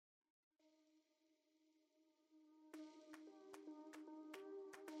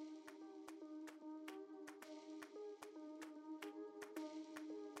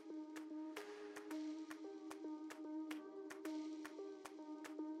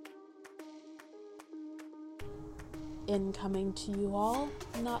Incoming to you all,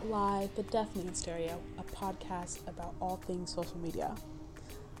 not live, but definitely in stereo, a podcast about all things social media.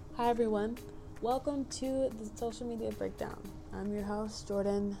 Hi everyone, welcome to the Social Media Breakdown. I'm your host,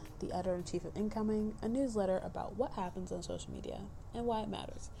 Jordan, the editor-in-chief of Incoming, a newsletter about what happens on social media and why it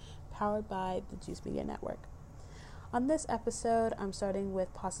matters, powered by the Juice Media Network. On this episode, I'm starting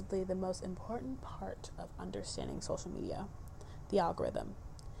with possibly the most important part of understanding social media, the algorithm.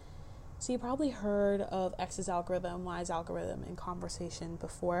 So you probably heard of X's algorithm, Y's algorithm in conversation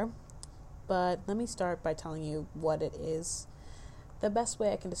before, but let me start by telling you what it is. The best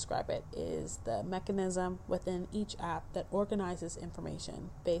way I can describe it is the mechanism within each app that organizes information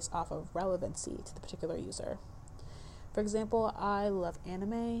based off of relevancy to the particular user. For example, I love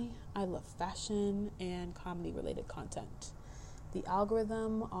anime, I love fashion, and comedy-related content. The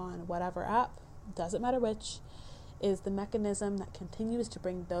algorithm on whatever app, doesn't matter which, is the mechanism that continues to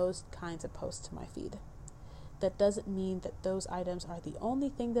bring those kinds of posts to my feed. That doesn't mean that those items are the only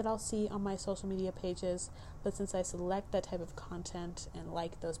thing that I'll see on my social media pages, but since I select that type of content and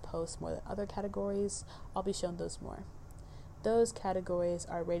like those posts more than other categories, I'll be shown those more. Those categories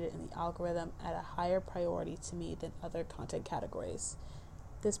are rated in the algorithm at a higher priority to me than other content categories.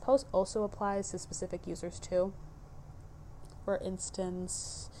 This post also applies to specific users too. For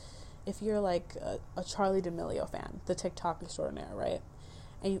instance, if you're like a Charli D'Amelio fan, the TikTok extraordinaire, right?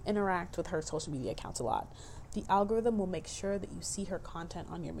 And you interact with her social media accounts a lot, the algorithm will make sure that you see her content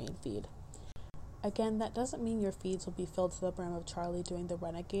on your main feed. Again, that doesn't mean your feeds will be filled to the brim of Charli doing the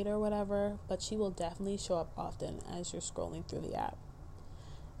Renegade or whatever, but she will definitely show up often as you're scrolling through the app.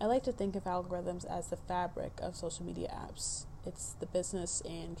 I like to think of algorithms as the fabric of social media apps. It's the business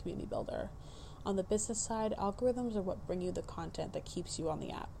and community builder. On the business side, algorithms are what bring you the content that keeps you on the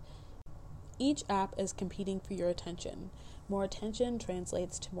app. Each app is competing for your attention. More attention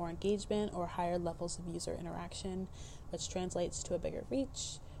translates to more engagement or higher levels of user interaction, which translates to a bigger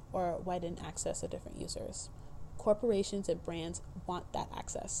reach or widened access of different users. Corporations and brands want that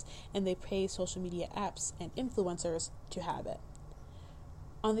access, and they pay social media apps and influencers to have it.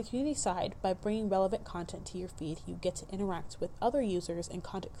 On the community side, by bringing relevant content to your feed, you get to interact with other users and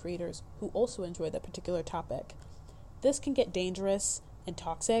content creators who also enjoy that particular topic. This can get dangerous and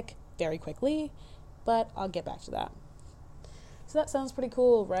toxic very quickly, but I'll get back to that. So that sounds pretty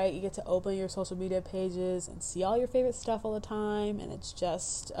cool, right? You get to open your social media pages and see all your favorite stuff all the time, and it's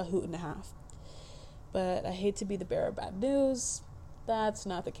just a hoot and a half. But I hate to be the bearer of bad news. That's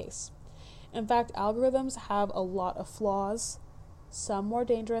not the case. In fact, algorithms have a lot of flaws, some more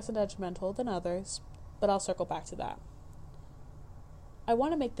dangerous and detrimental than others, but I'll circle back to that. I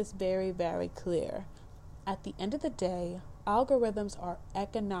want to make this very, very clear. At the end of the day, algorithms are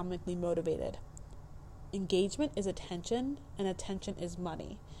economically motivated. Engagement is attention, and attention is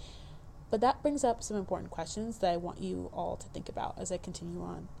money. But that brings up some important questions that I want you all to think about as I continue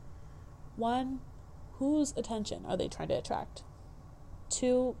on. 1, whose attention are they trying to attract?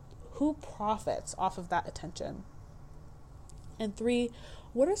 2, who profits off of that attention? And 3,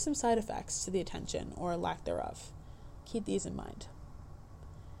 what are some side effects to the attention or lack thereof? Keep these in mind.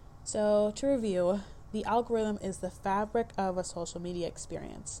 So, to review, the algorithm is the fabric of a social media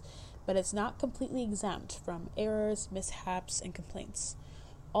experience, but it's not completely exempt from errors, mishaps, and complaints.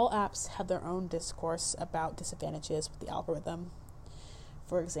 All apps have their own discourse about disadvantages with the algorithm.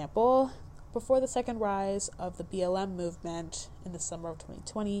 For example, before the second rise of the BLM movement in the summer of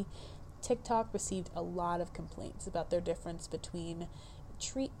 2020, TikTok received a lot of complaints about their difference between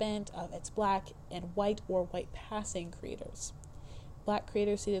treatment of its black and white or white passing creators. Black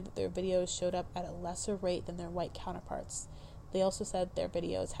creators stated that their videos showed up at a lesser rate than their white counterparts. They also said their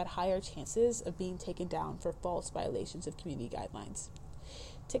videos had higher chances of being taken down for false violations of community guidelines.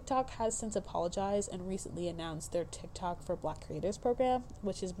 TikTok has since apologized and recently announced their TikTok for Black Creators program,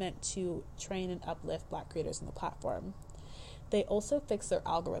 which is meant to train and uplift Black creators on the platform. They also fixed their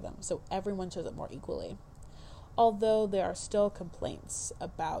algorithm so everyone shows up more equally, although there are still complaints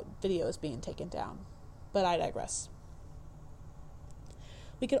about videos being taken down. But I digress.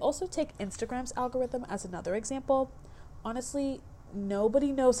 We could also take Instagram's algorithm as another example. Honestly,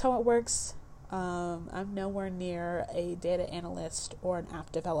 nobody knows how it works. I'm nowhere near a data analyst or an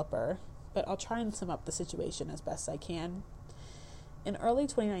app developer, but I'll try and sum up the situation as best I can. In early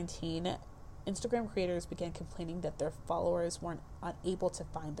 2019, Instagram creators began complaining that their followers weren't unable to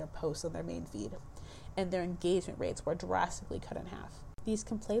find their posts on their main feed, and their engagement rates were drastically cut in half. These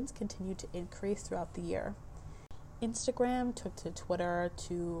complaints continued to increase throughout the year. Instagram took to Twitter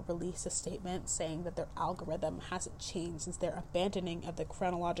to release a statement saying that their algorithm hasn't changed since their abandoning of the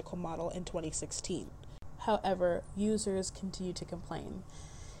chronological model in 2016. However, users continue to complain.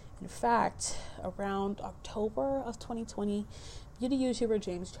 In fact, around October of 2020, beauty YouTuber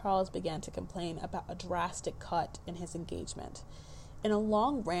James Charles began to complain about a drastic cut in his engagement. In a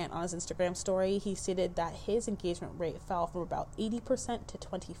long rant on his Instagram story, he stated that his engagement rate fell from about 80% to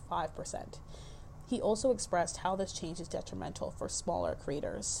 25%. He also expressed how this change is detrimental for smaller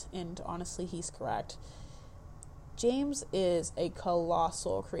creators, and honestly, he's correct. James is a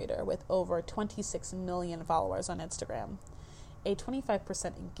colossal creator with over 26 million followers on Instagram. A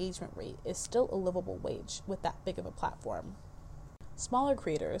 25% engagement rate is still a livable wage with that big of a platform. Smaller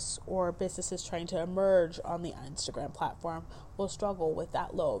creators or businesses trying to emerge on the Instagram platform will struggle with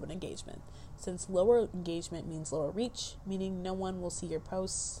that low of an engagement, since lower engagement means lower reach, meaning no one will see your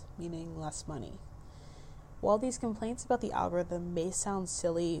posts, meaning less money. While these complaints about the algorithm may sound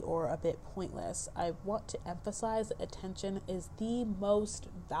silly or a bit pointless, I want to emphasize that attention is the most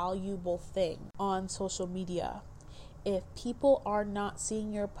valuable thing on social media. If people are not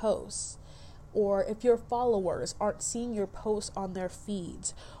seeing your posts, or if your followers aren't seeing your posts on their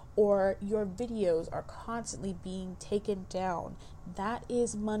feeds, or your videos are constantly being taken down, that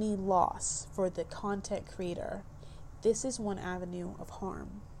is money loss for the content creator. This is one avenue of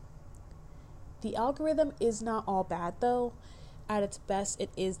harm. The algorithm is not all bad though. At its best, it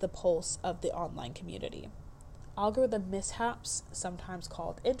is the pulse of the online community. Algorithm mishaps, sometimes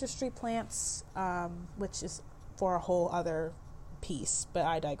called industry plants, which is for a whole other piece, but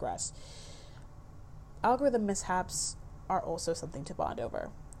I digress. Algorithm mishaps are also something to bond over.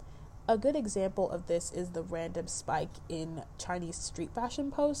 A good example of this is the random spike in Chinese street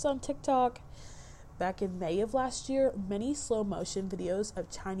fashion posts on TikTok. Back in May of last year, many slow motion videos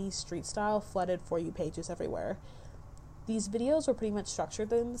of Chinese street style flooded For You pages everywhere. These videos were pretty much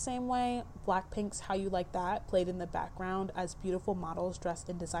structured in the same way. Blackpink's How You Like That played in the background as beautiful models dressed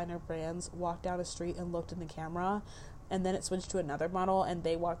in designer brands walked down a street and looked in the camera, and then it switched to another model and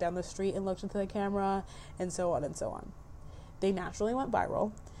they walked down the street and looked into the camera, and so on and so on. They naturally went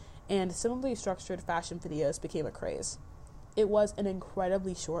viral, and similarly structured fashion videos became a craze. It was an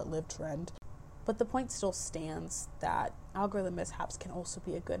incredibly short-lived trend, but the point still stands that algorithm mishaps can also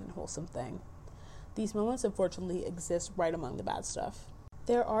be a good and wholesome thing. These moments unfortunately exist right among the bad stuff.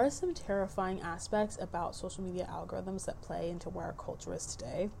 There are some terrifying aspects about social media algorithms that play into where our culture is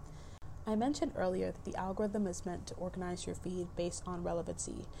today. I mentioned earlier that the algorithm is meant to organize your feed based on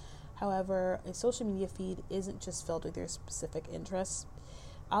relevancy. However, a social media feed isn't just filled with your specific interests.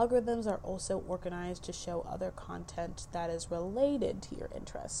 Algorithms are also organized to show other content that is related to your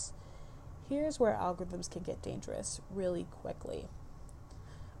interests. Here's where algorithms can get dangerous really quickly.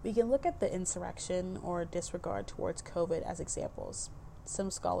 We can look at the insurrection or disregard towards COVID as examples.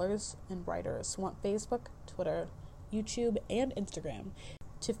 Some scholars and writers want Facebook, Twitter, YouTube, and Instagram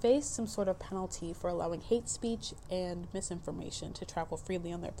to face some sort of penalty for allowing hate speech and misinformation to travel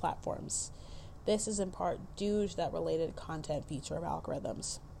freely on their platforms. This is in part due to that related content feature of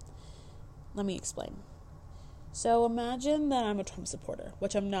algorithms. Let me explain. So imagine that I'm a Trump supporter,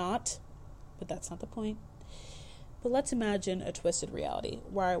 which I'm not, but that's not the point. But let's imagine a twisted reality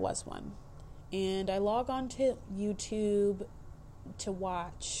where I was one. And I log on to YouTube to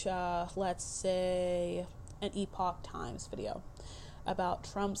watch, let's say, an Epoch Times video about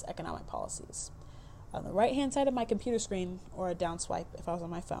Trump's economic policies. On the right-hand side of my computer screen, or a down swipe if I was on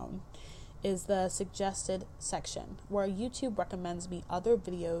my phone, is the suggested section where YouTube recommends me other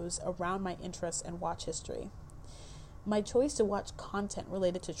videos around my interests and watch history. My choice to watch content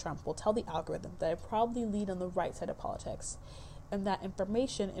related to Trump will tell the algorithm that I probably lean on the right side of politics, and that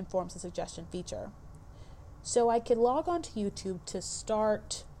information informs the suggestion feature. So I could log on to YouTube to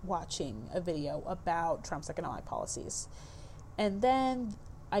start watching a video about Trump's economic policies, and then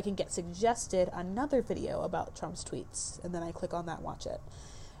I can get suggested another video about Trump's tweets, and then I click on that and watch it.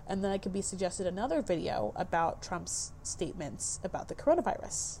 And then I could be suggested another video about Trump's statements about the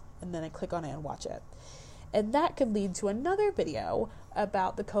coronavirus, and then I click on it and watch it. And that could lead to another video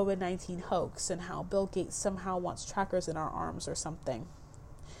about the COVID-19 hoax and how Bill Gates somehow wants trackers in our arms or something.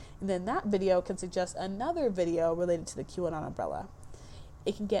 And then that video can suggest another video related to the QAnon umbrella.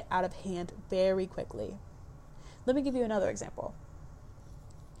 It can get out of hand very quickly. Let me give you another example.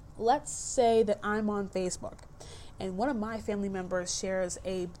 Let's say that I'm on Facebook and one of my family members shares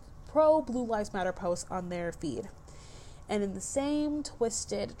a pro Blue Lives Matter post on their feed. And in the same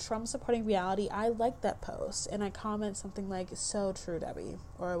twisted Trump-supporting reality, I like that post, and I comment something like, "So true, Debbie,"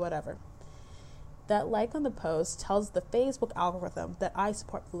 or whatever. That like on the post tells the Facebook algorithm that I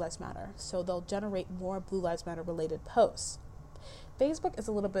support Blue Lives Matter, so they'll generate more Blue Lives Matter related posts. Facebook is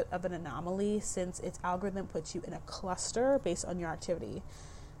a little bit of an anomaly since its algorithm puts you in a cluster based on your activity.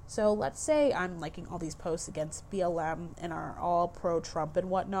 So let's say I'm liking all these posts against BLM and are all pro-Trump and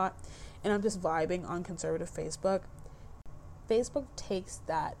whatnot, and I'm just vibing on conservative Facebook. Facebook takes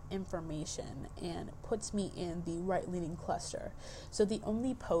that information and puts me in the right-leaning cluster. So the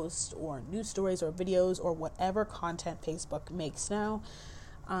only posts or news stories or videos or whatever content Facebook makes now,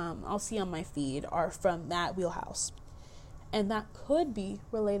 I'll see on my feed are from that wheelhouse. And that could be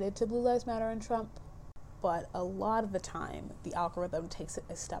related to Blue Lives Matter and Trump, but a lot of the time, the algorithm takes it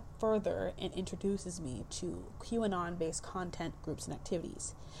a step further and introduces me to QAnon-based content, groups, and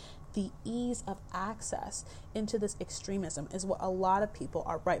activities. The ease of access into this extremism is what a lot of people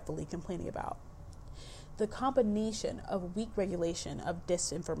are rightfully complaining about. The combination of weak regulation of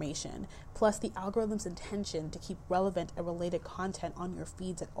disinformation, plus the algorithm's intention to keep relevant and related content on your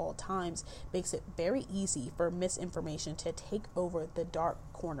feeds at all times, makes it very easy for misinformation to take over the dark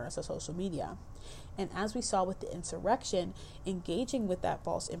corners of social media. And as we saw with the insurrection, engaging with that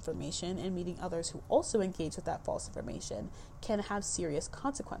false information and meeting others who also engage with that false information can have serious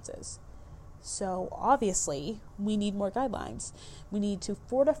consequences. So obviously, we need more guidelines. We need to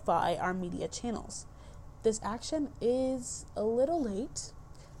fortify our media channels. This action is a little late,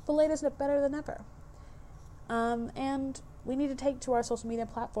 but late is better than never. And we need to take to our social media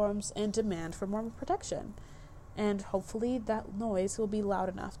platforms and demand for more protection. And hopefully that noise will be loud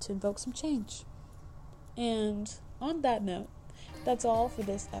enough to invoke some change. And on that note, that's all for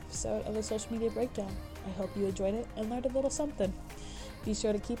this episode of the Social Media Breakdown. I hope you enjoyed it and learned a little something. Be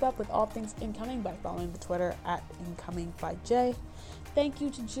sure to keep up with all things incoming by following the Twitter at incomingbyj. Thank you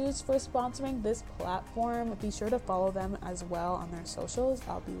to Juice for sponsoring this platform. Be sure to follow them as well on their socials.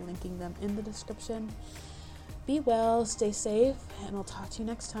 I'll be linking them in the description. Be well, stay safe, and I'll talk to you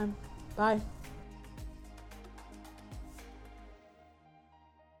next time. Bye.